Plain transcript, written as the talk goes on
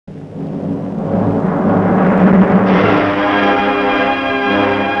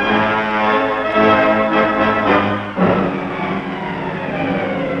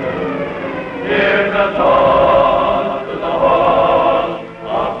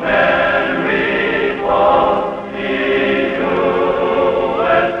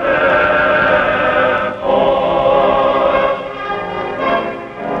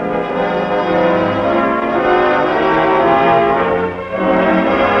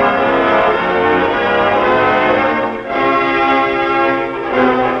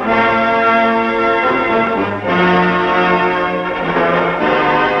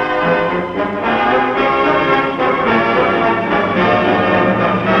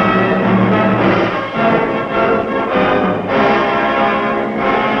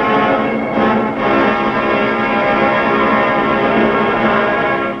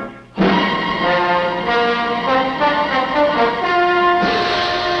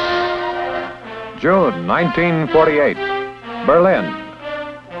June 1948, Berlin.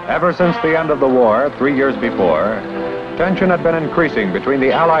 Ever since the end of the war, 3 years before, tension had been increasing between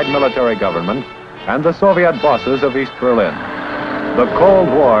the Allied military government and the Soviet bosses of East Berlin. The Cold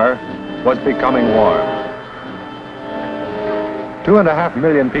War was becoming warm. 2.5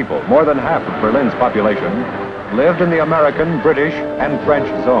 million people, more than half of Berlin's population, lived in the American, British, and French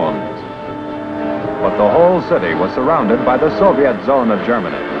zones. But the whole city was surrounded by the Soviet zone of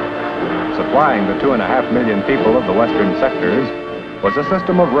Germany. Supplying the 2.5 million people of the western sectors was a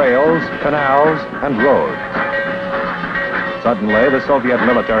system of rails, canals, and roads. Suddenly, the Soviet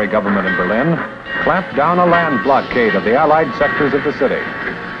military government in Berlin clamped down a land blockade of the Allied sectors of the city.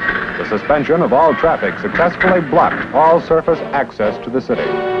 The suspension of all traffic successfully blocked all surface access to the city.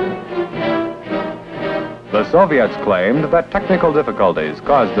 The Soviets claimed that technical difficulties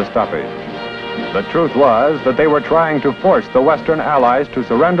caused the stoppage. The truth was that they were trying to force the Western Allies to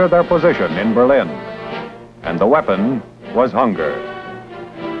surrender their position in Berlin. And the weapon was hunger.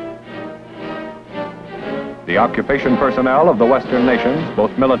 The occupation personnel of the Western nations,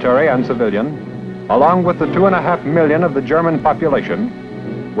 both military and civilian, along with the 2.5 million of the German population,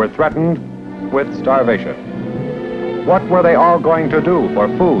 were threatened with starvation. What were they all going to do for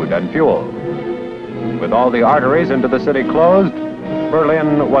food and fuel? With all the arteries into the city closed,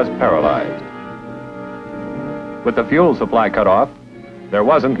 Berlin was paralyzed. With the fuel supply cut off, there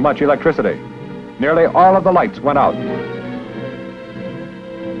wasn't much electricity. Nearly all of the lights went out.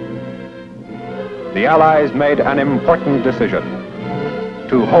 The Allies made an important decision: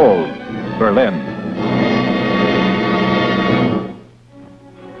 to hold Berlin.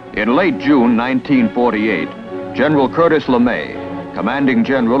 In late June 1948, General Curtis LeMay, commanding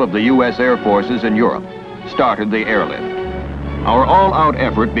general of the U.S. Air Forces in Europe, started the airlift. Our all-out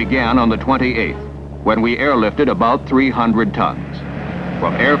effort began on the 28th, when we airlifted about 300 tons.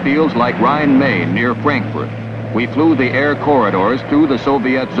 From airfields like Rhein-Main near Frankfurt, we flew the air corridors through the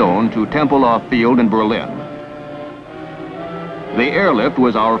Soviet zone to Tempelhof Field in Berlin. The airlift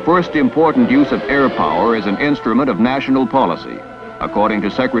was our first important use of air power as an instrument of national policy, according to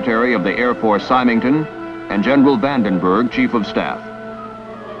Secretary of the Air Force Symington and General Vandenberg, Chief of Staff.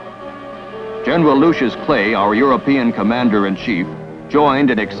 General Lucius Clay, our European Commander-in-Chief, joined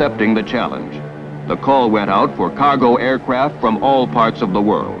in accepting the challenge. The call went out for cargo aircraft from all parts of the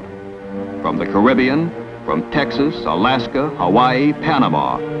world. From the Caribbean, from Texas, Alaska, Hawaii,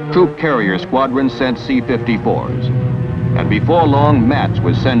 Panama, troop carrier squadrons sent C-54s. And before long, MATS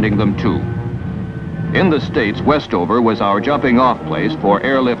was sending them too. In the States, Westover was our jumping-off place for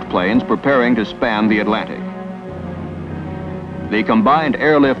airlift planes preparing to span the Atlantic. The Combined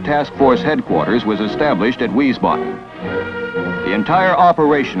Airlift Task Force headquarters was established at Wiesbaden. The entire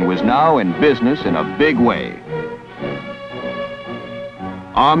operation was now in business in a big way.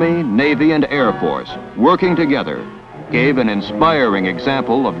 Army, Navy, and Air Force, working together, gave an inspiring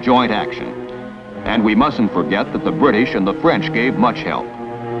example of joint action. And we mustn't forget that the British and the French gave much help.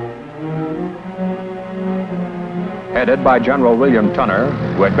 Headed by General William Tunner,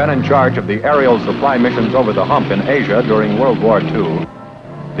 who had been in charge of the aerial supply missions over the hump in Asia during World War II,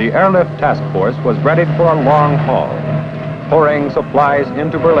 the Airlift Task Force was ready for a long haul, pouring supplies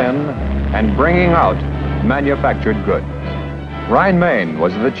into Berlin and bringing out manufactured goods. Rhein-Main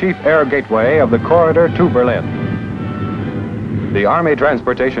was the chief air gateway of the corridor to Berlin. The Army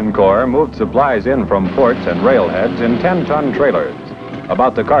Transportation Corps moved supplies in from ports and railheads in 10-ton trailers,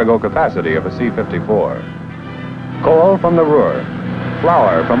 about the cargo capacity of a C-54. Coal from the Ruhr,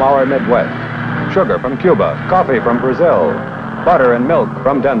 flour from our Midwest, sugar from Cuba, coffee from Brazil, butter and milk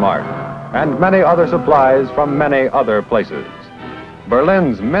from Denmark, and many other supplies from many other places.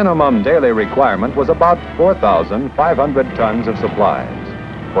 Berlin's minimum daily requirement was about 4,500 tons of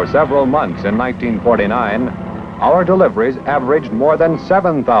supplies. For several months in 1949, our deliveries averaged more than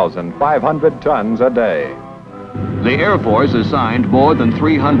 7,500 tons a day. The Air Force assigned more than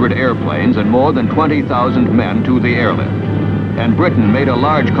 300 airplanes and more than 20,000 men to the airlift. And Britain made a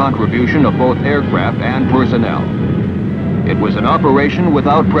large contribution of both aircraft and personnel. It was an operation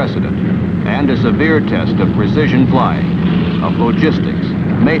without precedent and a severe test of precision flying, of logistics,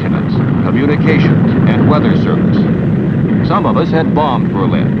 maintenance, communications, and weather service. Some of us had bombed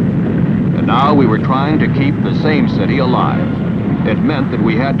Berlin, and now we were trying to keep the same city alive. It meant that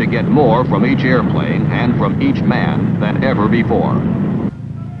we had to get more from each airplane and from each man than ever before.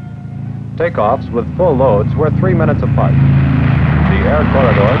 Takeoffs with full loads were 3 minutes apart. The air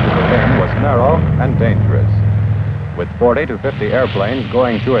corridor to Berlin was narrow and dangerous. With 40 to 50 airplanes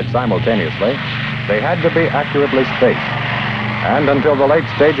going through it simultaneously, they had to be accurately spaced. And until the late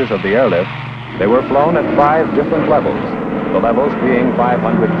stages of the airlift, they were flown at 5 different levels, the levels being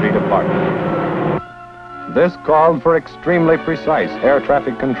 500 feet apart. This called for extremely precise air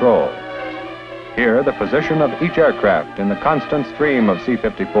traffic control. Here, the position of each aircraft in the constant stream of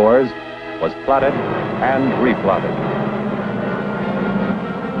C-54s was plotted and replotted.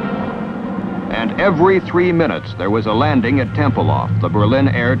 And every 3 minutes, there was a landing at Tempelhof, the Berlin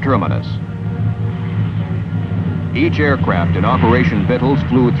air terminus. Each aircraft in Operation Vittles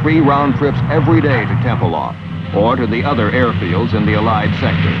flew 3 round trips every day to Tempelhof, or to the other airfields in the Allied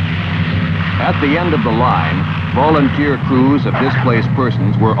sector. At the end of the line, volunteer crews of displaced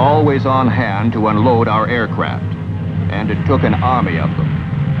persons were always on hand to unload our aircraft, and it took an army of them.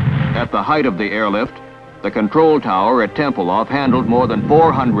 At the height of the airlift, the control tower at Tempelhof handled more than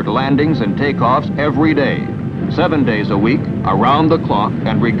 400 landings and takeoffs every day, 7 days a week, around the clock,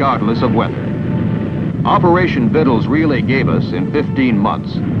 and regardless of weather. Operation Vittles really gave us, in 15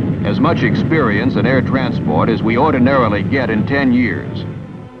 months, as much experience in air transport as we ordinarily get in 10 years.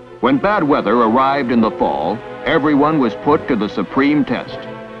 When bad weather arrived in the fall, everyone was put to the supreme test.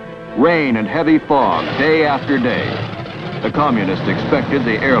 Rain and heavy fog day after day. The communists expected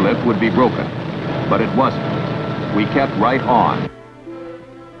the airlift would be broken, but it wasn't. We kept right on.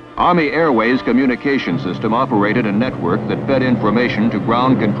 Army Airways communication system operated a network that fed information to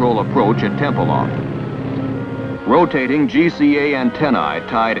ground control approach at Tempelhof. Rotating GCA antennae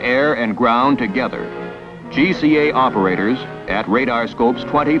tied air and ground together. GCA operators, at radar scopes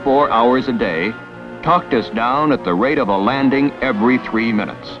 24 hours a day, talked us down at the rate of a landing every 3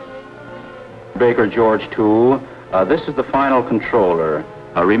 minutes. Baker George 2, this is the final controller.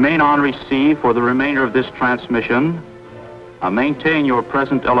 Remain on receive for the remainder of this transmission. Maintain your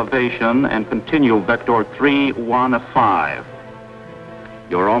present elevation and continue vector 315.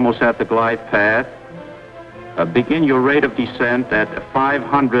 You're almost at the glide path. Begin your rate of descent at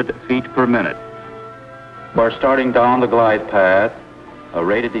 500 feet per minute. We're starting down the glide path.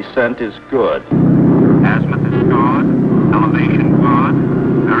 Rate of descent is good. Azimuth is good. Elevation good.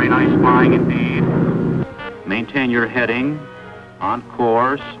 Very nice flying indeed. Maintain your heading. On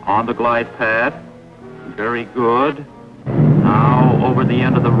course, on the glide path. Very good. Now over the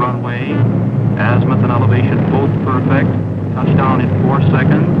end of the runway. Azimuth and elevation both perfect. Touchdown in 4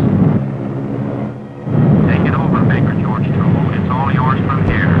 seconds. Take it over, Baker George 2. It's all yours from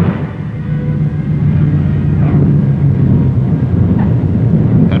here.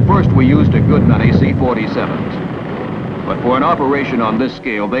 At first, we used a good many C-47s. But for an operation on this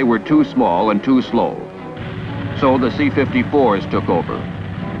scale, they were too small and too slow. So the C-54s took over.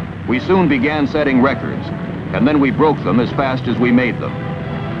 We soon began setting records, and then we broke them as fast as we made them.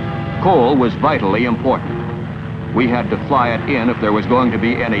 Coal was vitally important. We had to fly it in if there was going to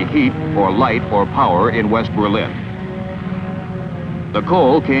be any heat or light or power in West Berlin. The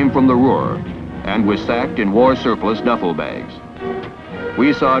coal came from the Ruhr and was sacked in war surplus duffel bags.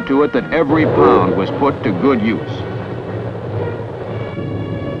 We saw to it that every pound was put to good use.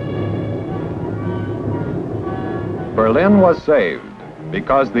 Berlin was saved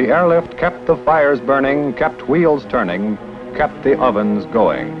because the airlift kept the fires burning, kept wheels turning, kept the ovens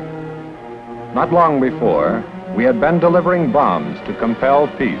going. Not long before, we had been delivering bombs to compel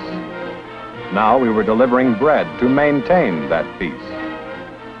peace. Now we were delivering bread to maintain that peace.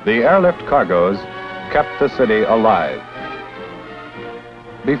 The airlift cargoes kept the city alive.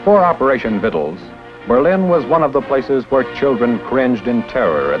 Before Operation Vittles, Berlin was one of the places where children cringed in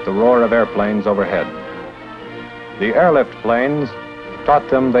terror at the roar of airplanes overhead. The airlift planes taught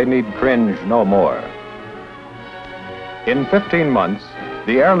them they need cringe no more. In 15 months,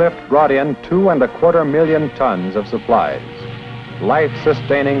 the airlift brought in 2.25 million tons of supplies,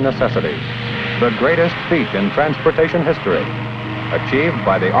 life-sustaining necessities, the greatest feat in transportation history, achieved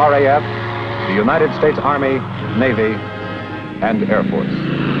by the RAF, the United States Army, Navy, and Air Force.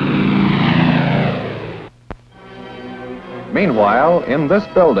 Meanwhile, in this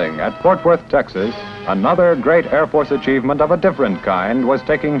building at Fort Worth, Texas, another great Air Force achievement of a different kind was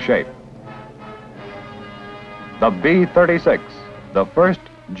taking shape. The B-36, the first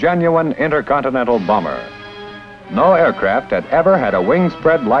genuine intercontinental bomber. No aircraft had ever had a wing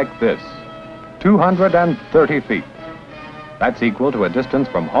spread like this, 230 feet. That's equal to a distance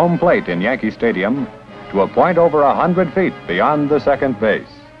from home plate in Yankee Stadium to a point over 100 feet beyond the second base.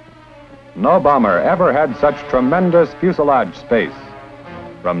 No bomber ever had such tremendous fuselage space.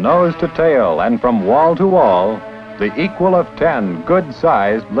 From nose to tail and from wall to wall, the equal of 10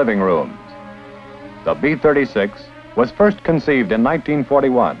 good-sized living rooms. The B-36 was first conceived in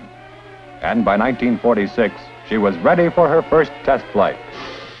 1941, and by 1946, she was ready for her first test flight.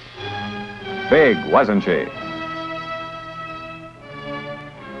 Big, wasn't she?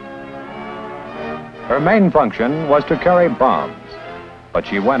 Her main function was to carry bombs. but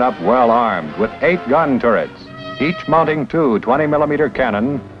she went up well armed with 8 gun turrets, each mounting 2 20mm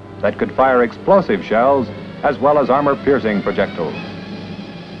cannon that could fire explosive shells as well as armor-piercing projectiles.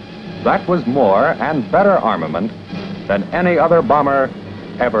 That was more and better armament than any other bomber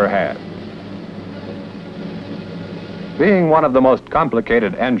ever had. Being one of the most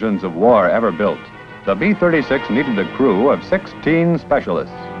complicated engines of war ever built, the B-36 needed a crew of 16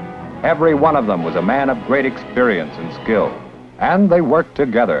 specialists. Every one of them was a man of great experience and skill, and they worked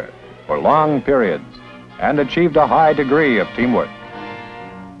together for long periods and achieved a high degree of teamwork.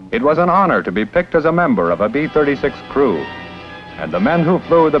 It was an honor to be picked as a member of a B-36 crew, and the men who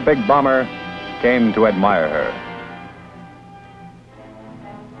flew the big bomber came to admire her.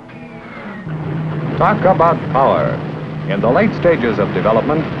 Talk about power. In the late stages of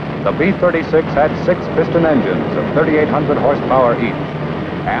development, the B-36 had 6 piston engines of 3,800 horsepower each,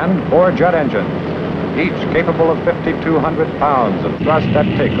 and 4 jet engines, each capable of 5,200 pounds of thrust at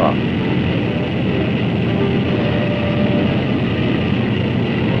takeoff.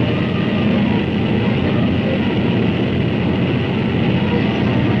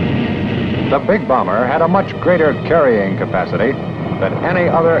 The big bomber had a much greater carrying capacity than any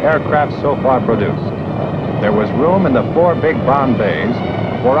other aircraft so far produced. There was room in the 4 big bomb bays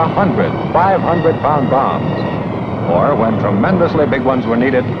for 100 500-pound bombs, or when tremendously big ones were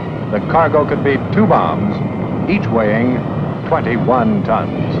needed, the cargo could be 2 bombs, each weighing 21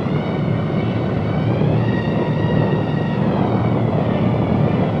 tons.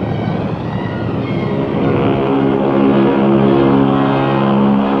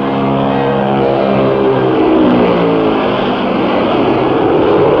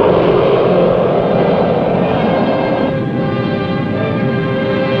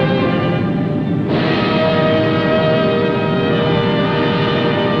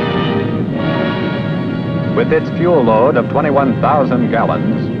 With its fuel load of 21,000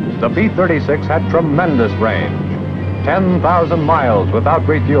 gallons, the B-36 had tremendous range, 10,000 miles without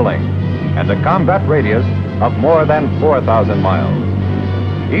refueling, and a combat radius of more than 4,000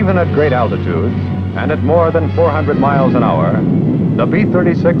 miles. Even at great altitudes, and at more than 400 miles an hour, the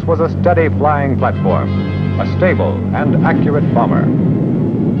B-36 was a steady flying platform, a stable and accurate bomber.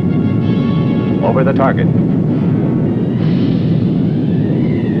 Over the target.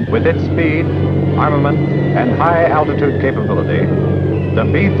 With its speed, armament, and high-altitude capability, the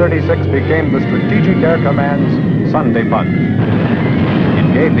B-36 became the Strategic Air Command's Sunday punch.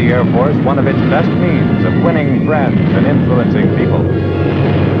 It gave the Air Force one of its best means of winning friends and influencing people.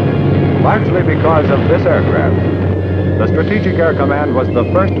 Largely because of this aircraft, the Strategic Air Command was the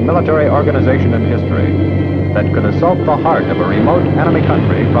first military organization in history that could assault the heart of a remote enemy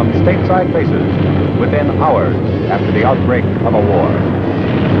country from stateside bases within hours after the outbreak of a war.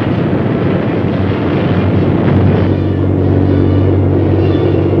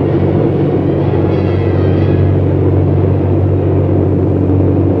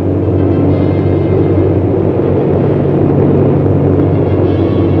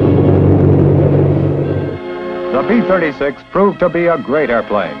 The B-36 proved to be a great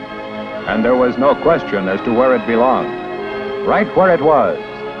airplane, and there was no question as to where it belonged. Right where it was,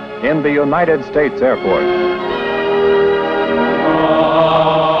 in the United States Air Force.